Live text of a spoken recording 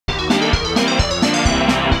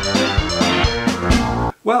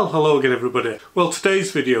Well, hello again everybody. Well,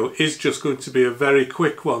 today's video is just going to be a very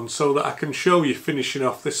quick one so that I can show you finishing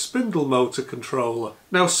off this spindle motor controller.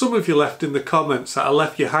 Now, some of you left in the comments that I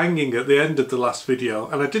left you hanging at the end of the last video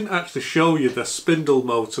and I didn't actually show you the spindle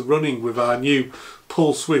motor running with our new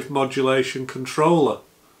pulse width modulation controller.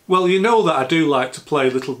 Well, you know that I do like to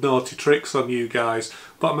play little naughty tricks on you guys,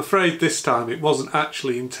 but I'm afraid this time it wasn't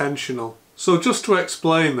actually intentional. So just to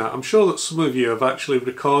explain that, I'm sure that some of you have actually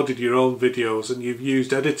recorded your own videos and you've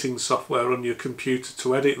used editing software on your computer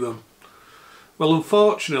to edit them. Well,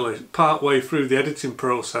 unfortunately, part way through the editing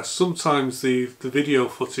process, sometimes the video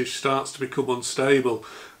footage starts to become unstable,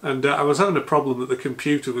 and I was having a problem that the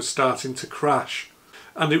computer was starting to crash.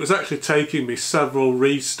 And it was actually taking me several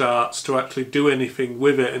restarts to actually do anything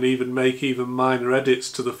with it and even make even minor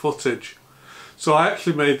edits to the footage. So I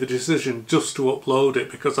actually made the decision just to upload it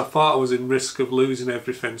because I thought I was in risk of losing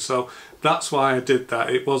everything, so that's why I did that.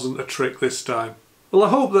 It wasn't a trick this time. Well, I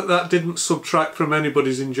hope that that didn't subtract from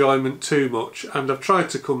anybody's enjoyment too much, and I've tried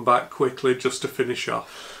to come back quickly just to finish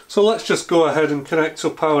off. So let's just go ahead and connect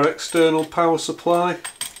up our external power supply.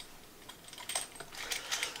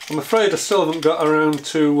 I'm afraid I still haven't got around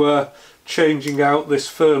to changing out this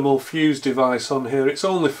thermal fuse device on here. It's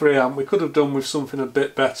only 3 amp. We could have done with something a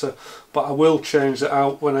bit better, but I will change it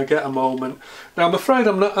out when I get a moment. Now, I'm afraid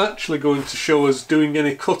I'm not actually going to show us doing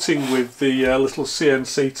any cutting with the little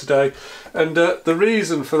CNC today, and the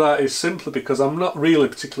reason for that is simply because I'm not really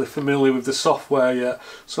particularly familiar with the software yet.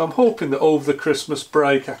 So I'm hoping that over the Christmas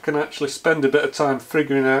break I can actually spend a bit of time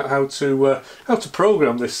figuring out how to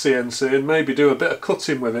program this CNC and maybe do a bit of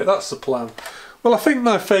cutting with it. That's the plan. Well, I think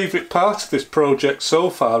my favourite part of this project so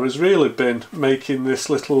far has really been making this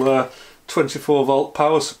little 24 volt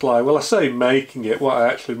power supply. Well, I say making it, what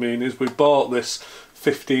I actually mean is we bought this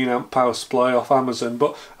 15 amp power supply off Amazon,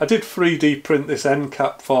 but I did 3D print this end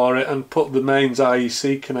cap for it and put the mains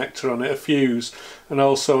IEC connector on it, a fuse, and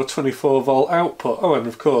also a 24 volt output. Oh, and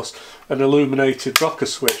of course an illuminated rocker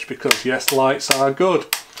switch, because yes, lights are good.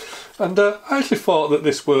 And I actually thought that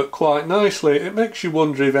this worked quite nicely. It makes you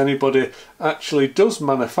wonder if anybody actually does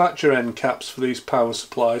manufacture end caps for these power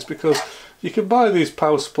supplies, because you can buy these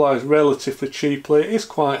power supplies relatively cheaply. It is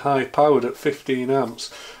quite high powered at 15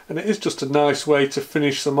 amps, and it is just a nice way to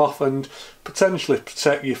finish them off and potentially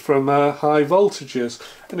protect you from high voltages.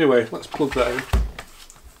 Anyway, let's plug that in.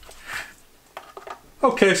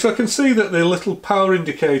 Okay, so I can see that the little power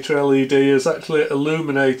indicator LED is actually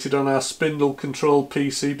illuminated on our spindle control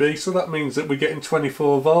PCB, so that means that we're getting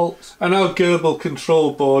 24 volts. And our Gerbil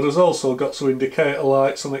control board has also got some indicator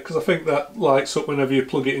lights on it, because I think that lights up whenever you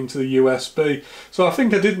plug it into the USB. So I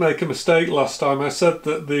think I did make a mistake last time. I said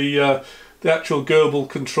that the actual Gerbil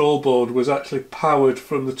control board was actually powered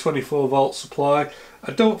from the 24 volt supply.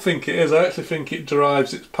 I don't think it is. I actually think it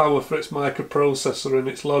derives its power for its microprocessor and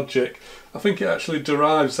its logic. I think it actually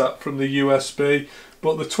derives that from the USB,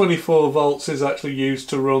 but the 24 volts is actually used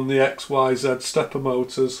to run the XYZ stepper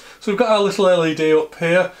motors. So we've got our little LED up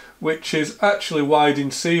here, which is actually wired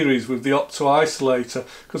in series with the opto isolator,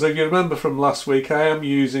 because if you remember from last week, I am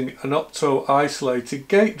using an opto isolated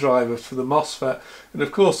gate driver for the MOSFET, and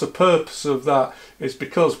of course the purpose of that is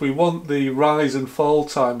because we want the rise and fall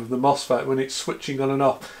time of the MOSFET when it's switching on and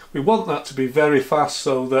off. We want that to be very fast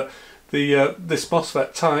so that this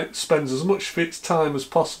MOSFET spends as much of its time as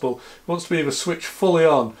possible. It wants to be either switch fully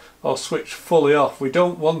on or switch fully off. We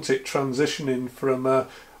don't want it transitioning from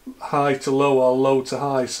high to low or low to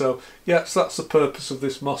high. So yes, that's the purpose of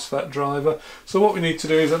this MOSFET driver. So what we need to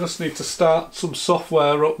do is I just need to start some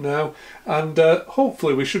software up now, and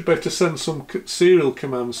hopefully we should be able to send some serial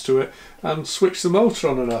commands to it and switch the motor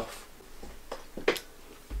on and off.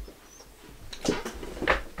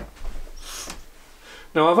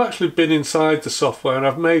 Now, I've actually been inside the software and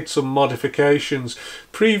I've made some modifications.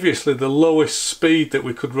 Previously the lowest speed that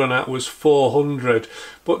we could run at was 400,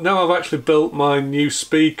 but now I've actually built my new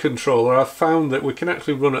speed controller. I've found that we can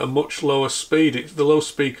actually run at a much lower speed. The low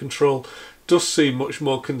speed control does seem much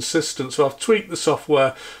more consistent, so I've tweaked the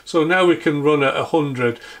software so now we can run at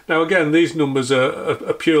 100. Now again, these numbers are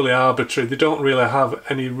purely arbitrary. They don't really have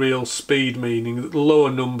any real speed meaning. The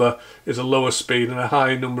lower number is a lower speed and a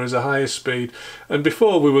higher number is a higher speed, and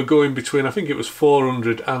before we were going between, I think it was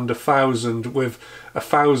 400 and 1000, with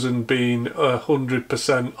 1000 being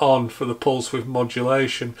 100% on for the pulse width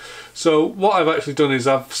modulation. So what I've actually done is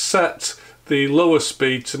I've set the lower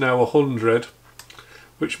speed to now 100.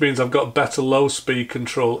 which means I've got better low speed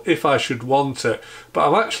control if I should want it. But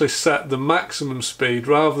I've actually set the maximum speed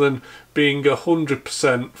rather than being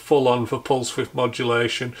 100% full on for pulse width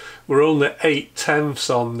modulation. We're only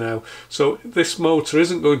 8/10 on now, so this motor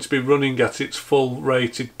isn't going to be running at its full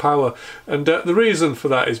rated power, and the reason for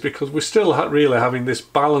that is because we're still really having this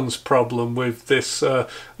balance problem with this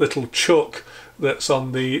little chuck that's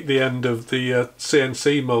on the end of the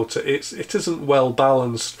CNC motor. It isn't well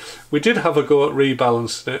balanced. We did have a go at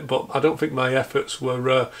rebalancing it, but I don't think my efforts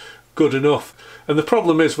were good enough. And the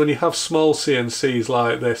problem is, when you have small CNCs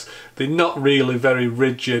like this, they're not really very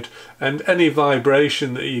rigid, and any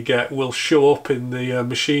vibration that you get will show up in the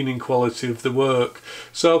machining quality of the work.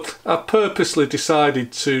 So I purposely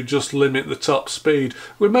decided to just limit the top speed.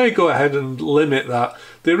 We may go ahead and limit that.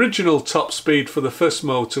 The original top speed for the first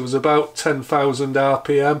motor was about 10,000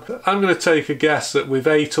 RPM. I'm going to take a guess that with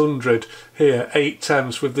 800 here,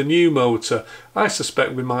 8/10 with the new motor, I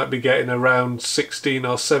suspect we might be getting around 16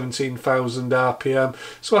 or 17,000 RPM.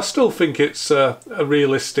 So I still think it's a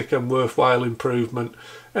realistic and worthwhile improvement.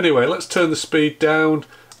 Anyway, let's turn the speed down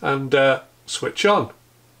and switch on.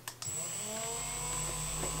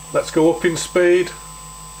 Let's go up in speed.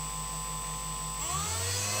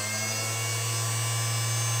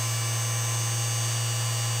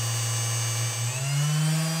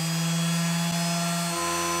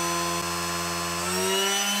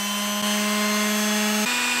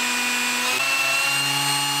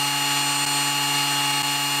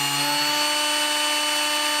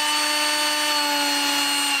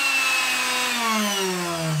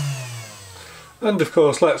 And of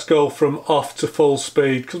course, let's go from off to full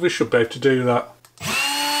speed, because we should be able to do that.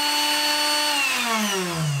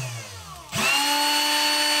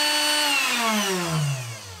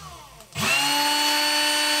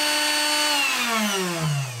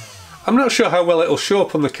 I'm not sure how well it'll show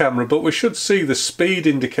up on the camera, but we should see the speed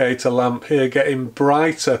indicator lamp here getting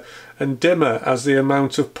brighter and dimmer as the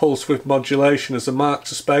amount of pulse width modulation, as the mark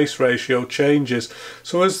to space ratio changes.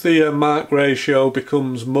 So as the mark ratio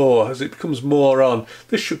becomes more, as it becomes more on,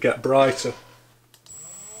 this should get brighter.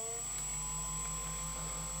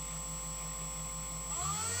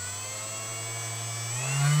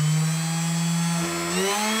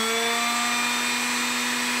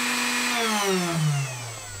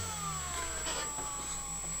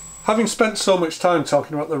 Having spent so much time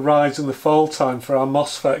talking about the rise and the fall time for our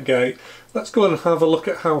MOSFET gate, let's go and have a look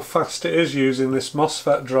at how fast it is using this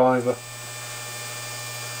MOSFET driver.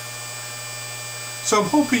 So I'm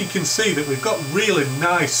hoping you can see that we've got really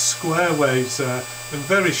nice square waves there and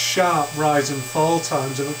very sharp rise and fall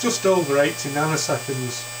times of just over 80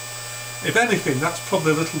 nanoseconds. If anything, that's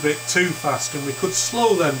probably a little bit too fast, and we could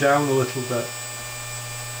slow them down a little bit.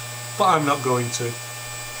 But I'm not going to.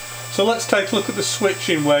 So let's take a look at the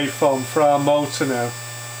switching waveform for our motor now.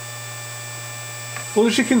 Well,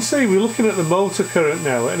 as you can see, we're looking at the motor current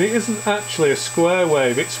now, and it isn't actually a square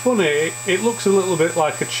wave. It's funny, it looks a little bit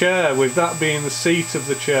like a chair, with that being the seat of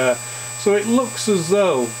the chair. So it looks as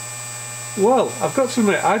though, well, I've got to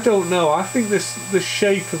admit, I don't know. I think the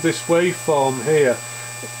shape of this waveform here,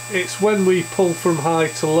 it's when we pull from high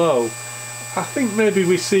to low. I think maybe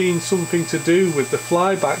we're seeing something to do with the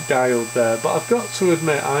flyback diode there, but I've got to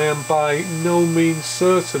admit I am by no means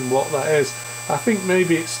certain what that is. I think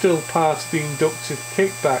maybe it's still part of the inductive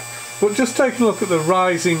kickback. But just taking a look at the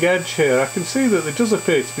rising edge here, I can see that there does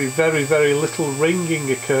appear to be very, very little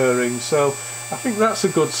ringing occurring, so I think that's a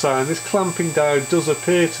good sign. This clamping diode does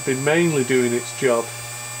appear to be mainly doing its job.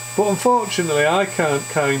 But unfortunately I can't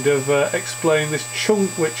kind of explain this chunk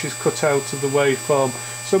which is cut out of the waveform.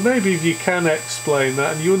 So maybe if you can explain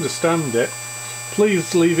that and you understand it,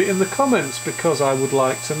 please leave it in the comments, because I would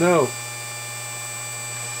like to know.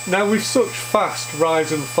 Now, with such fast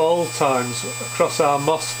rise and fall times across our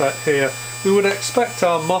MOSFET here, we would expect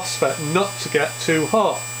our MOSFET not to get too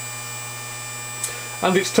hot.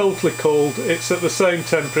 And it's totally cold. It's at the same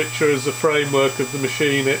temperature as the framework of the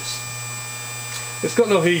machine. It's got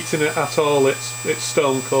no heat in it at all. It's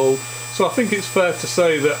stone cold. So I think it's fair to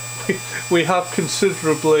say that we have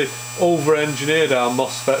considerably over-engineered our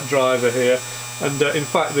MOSFET driver here, and in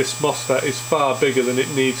fact this MOSFET is far bigger than it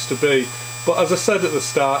needs to be. But as I said at the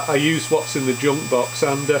start, I use what's in the junk box,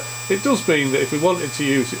 and it does mean that if we wanted to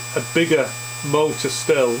use a bigger motor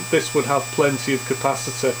still, this would have plenty of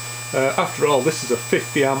capacity. After all, this is a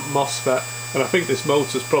 50 amp MOSFET, and I think this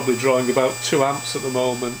motor's probably drawing about 2 amps at the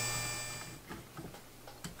moment.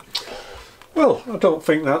 Well, I don't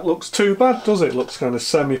think that looks too bad, does it? Looks kind of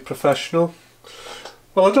semi-professional.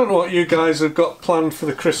 Well, I don't know what you guys have got planned for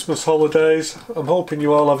the Christmas holidays. I'm hoping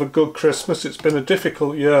you all have a good Christmas. It's been a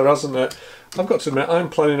difficult year, hasn't it? I've got to admit, I'm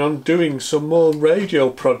planning on doing some more radio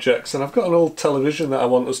projects, and I've got an old television that I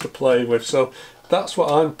want us to play with, so that's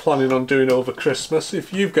what I'm planning on doing over Christmas.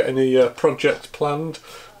 If you've got any projects planned,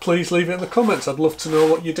 please leave it in the comments. I'd love to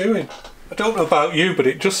know what you're doing. I don't know about you, but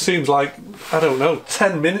it just seems like, I don't know,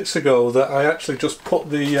 10 minutes ago that I actually just put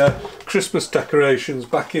the Christmas decorations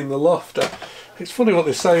back in the loft. It's funny what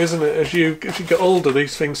they say, isn't it? As you get older,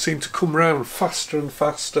 these things seem to come round faster and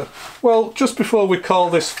faster. Well, just before we call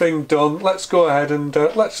this thing done, let's go ahead and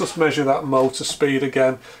let's just measure that motor speed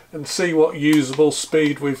again and see what usable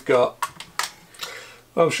speed we've got.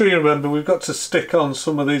 I'm sure you remember we've got to stick on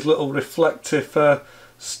some of these little reflective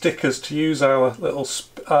stickers to use our little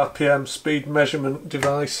RPM speed measurement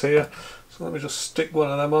device here. So let me just stick one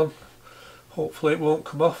of them on. Hopefully it won't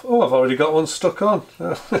come off. Oh, I've already got one stuck on.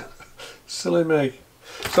 Silly me.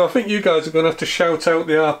 So I think you guys are going to have to shout out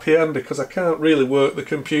the RPM because I can't really work the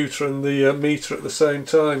computer and the meter at the same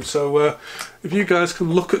time. So if you guys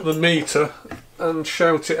can look at the meter and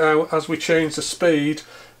shout it out as we change the speed,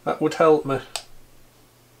 that would help me.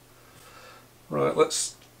 Right,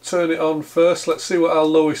 let's turn it on first. Let's see what our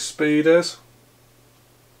lowest speed is.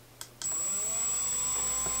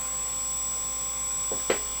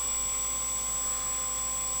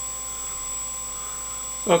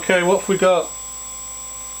 Okay, what have we got?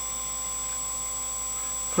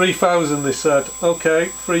 3000 they said. Okay,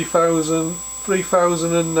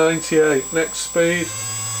 3098. Next speed.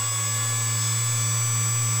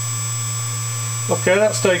 Okay,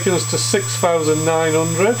 that's taken us to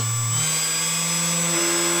 6900.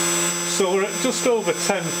 So we're at just over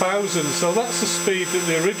 10,000, so that's the speed that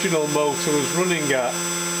the original motor was running at.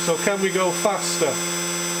 So can we go faster?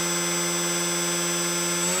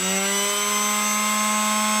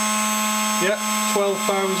 Yep,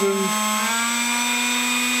 12,000,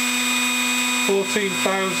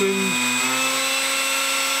 14,000,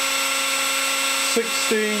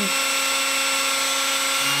 16,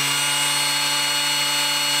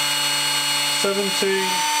 17.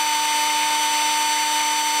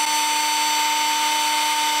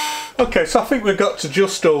 Okay, so I think we got to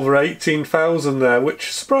just over 18,000 there,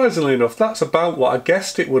 which surprisingly enough, that's about what I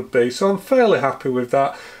guessed it would be, so I'm fairly happy with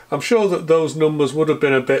that. I'm sure that those numbers would have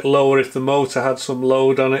been a bit lower if the motor had some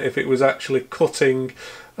load on it, if it was actually cutting.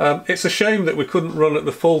 It's a shame that we couldn't run at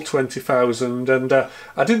the full 20,000, and I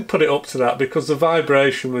didn't put it up to that because the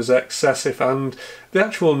vibration was excessive and the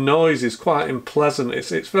actual noise is quite unpleasant.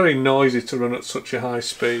 It's very noisy to run at such a high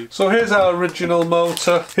speed. So here's our original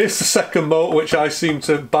motor. Here's the second motor which I seem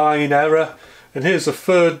to buy in error. And here's a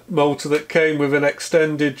third motor that came with an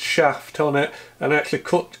extended shaft on it and actually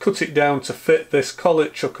cut it down to fit this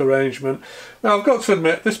collet chuck arrangement. Now I've got to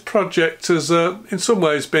admit this project has in some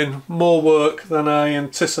ways been more work than I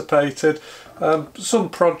anticipated. Some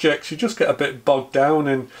projects you just get a bit bogged down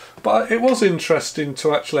in, but it was interesting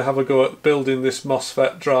to actually have a go at building this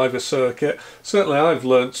MOSFET driver circuit. Certainly I've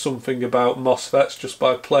learnt something about MOSFETs just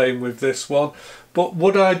by playing with this one. But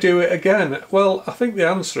would I do it again? Well, I think the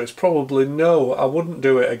answer is probably no, I wouldn't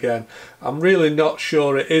do it again. I'm really not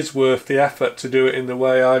sure it is worth the effort to do it in the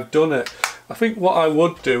way I've done it. I think what I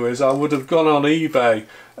would do is I would have gone on eBay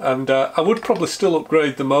and I would probably still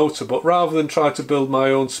upgrade the motor, but rather than try to build my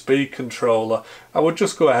own speed controller, I would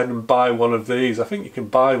just go ahead and buy one of these. I think you can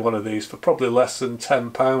buy one of these for probably less than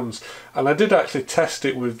 £10, and I did actually test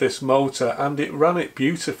it with this motor and it ran it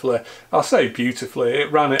beautifully. I'll say beautifully,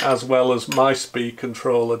 it ran it as well as my speed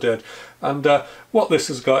controller did. And what this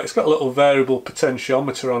has got, it's got a little variable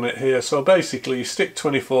potentiometer on it here, so basically you stick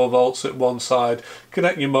 24 volts at one side,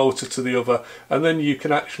 connect your motor to the other, and then you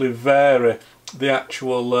can actually vary the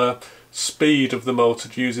actual speed of the motor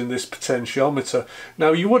using this potentiometer.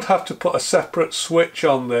 Now you would have to put a separate switch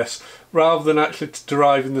on this rather than actually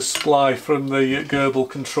deriving the supply from the Gerbil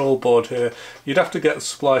control board here. You'd have to get the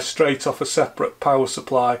supply straight off a separate power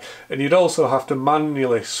supply, and you'd also have to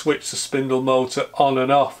manually switch the spindle motor on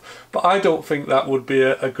and off. But I don't think that would be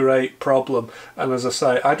a great problem, and as I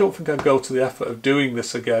say, I don't think I'd go to the effort of doing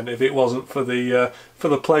this again if it wasn't for the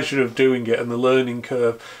pleasure of doing it and the learning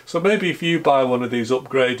curve. So maybe if you buy one of these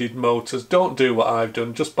upgraded motors, don't do what I've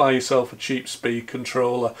done, just buy yourself a cheap speed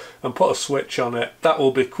controller and put a switch on it. That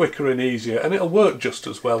will be quicker and easier, and it'll work just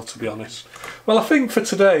as well, to be honest. Well, I think for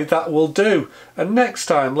today that will do, and next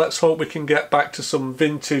time let's hope we can get back to some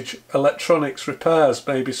vintage electronics repairs,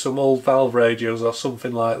 maybe some old valve radios or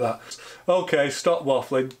something like that. Okay, stop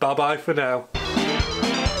waffling, bye bye for now.